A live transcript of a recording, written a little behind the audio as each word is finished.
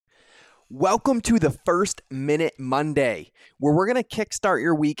Welcome to the First Minute Monday, where we're going to kickstart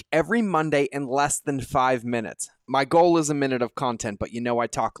your week every Monday in less than 5 minutes. My goal is a minute of content, but you know I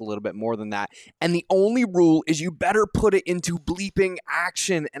talk a little bit more than that. And the only rule is you better put it into bleeping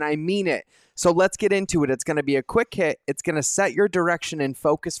action, and I mean it. So let's get into it. It's going to be a quick hit. It's going to set your direction and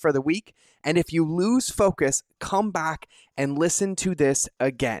focus for the week. And if you lose focus, come back and listen to this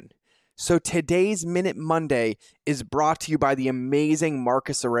again. So today's Minute Monday is brought to you by the amazing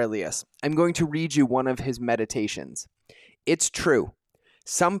Marcus Aurelius. I'm going to read you one of his meditations. It's true.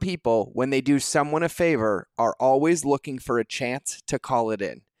 Some people, when they do someone a favor, are always looking for a chance to call it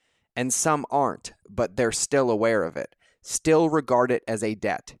in. And some aren't, but they're still aware of it, still regard it as a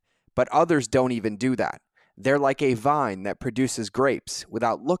debt. But others don't even do that. They're like a vine that produces grapes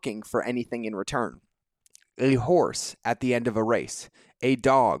without looking for anything in return. A horse at the end of a race, a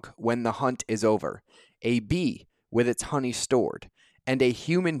dog when the hunt is over, a bee with its honey stored, and a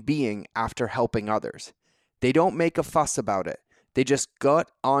human being after helping others. They don't make a fuss about it. They just gut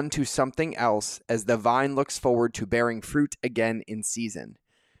on to something else as the vine looks forward to bearing fruit again in season.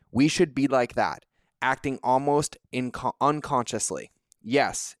 We should be like that, acting almost unconsciously.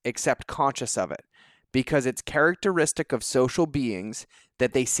 Yes, except conscious of it, because it's characteristic of social beings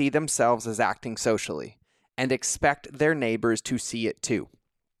that they see themselves as acting socially and expect their neighbors to see it too.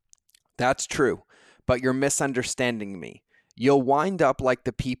 That's true, but you're misunderstanding me. You'll wind up like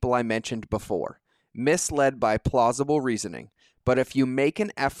the people I mentioned before, misled by plausible reasoning. But if you make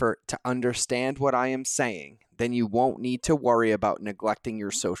an effort to understand what I am saying, then you won't need to worry about neglecting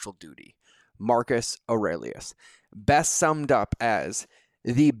your social duty. Marcus Aurelius. Best summed up as,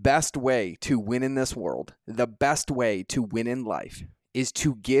 the best way to win in this world, the best way to win in life, is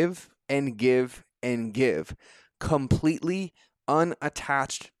to give and give and give, completely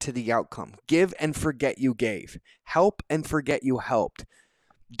unattached to the outcome. Give and forget you gave. Help and forget you helped.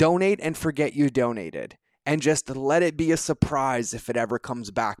 Donate and forget you donated. And just let it be a surprise if it ever comes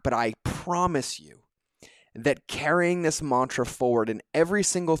back. But I promise you that carrying this mantra forward in every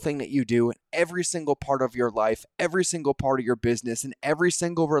single thing that you do, in every single part of your life, every single part of your business, and every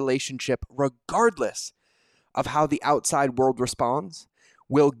single relationship, regardless of how the outside world responds,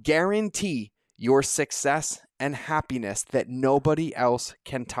 will guarantee your success and happiness that nobody else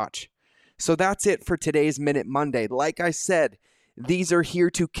can touch. So that's it for today's Minute Monday. Like I said, these are here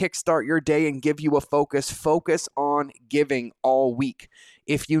to kickstart your day and give you a focus. Focus on giving all week.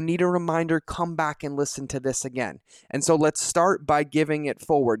 If you need a reminder, come back and listen to this again. And so let's start by giving it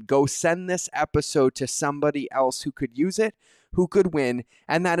forward. Go send this episode to somebody else who could use it, who could win.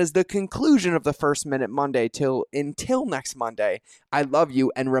 And that is the conclusion of the First Minute Monday. Until next Monday, I love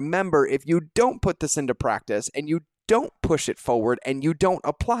you. And remember, if you don't put this into practice and you don't push it forward and you don't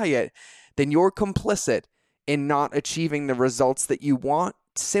apply it, then you're complicit in not achieving the results that you want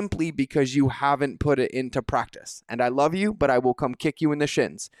simply because you haven't put it into practice. And I love you, but I will come kick you in the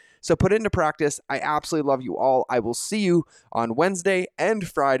shins. So put it into practice. I absolutely love you all. I will see you on Wednesday and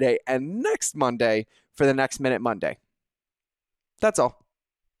Friday and next Monday for the next Minute Monday. That's all.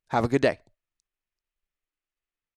 Have a good day.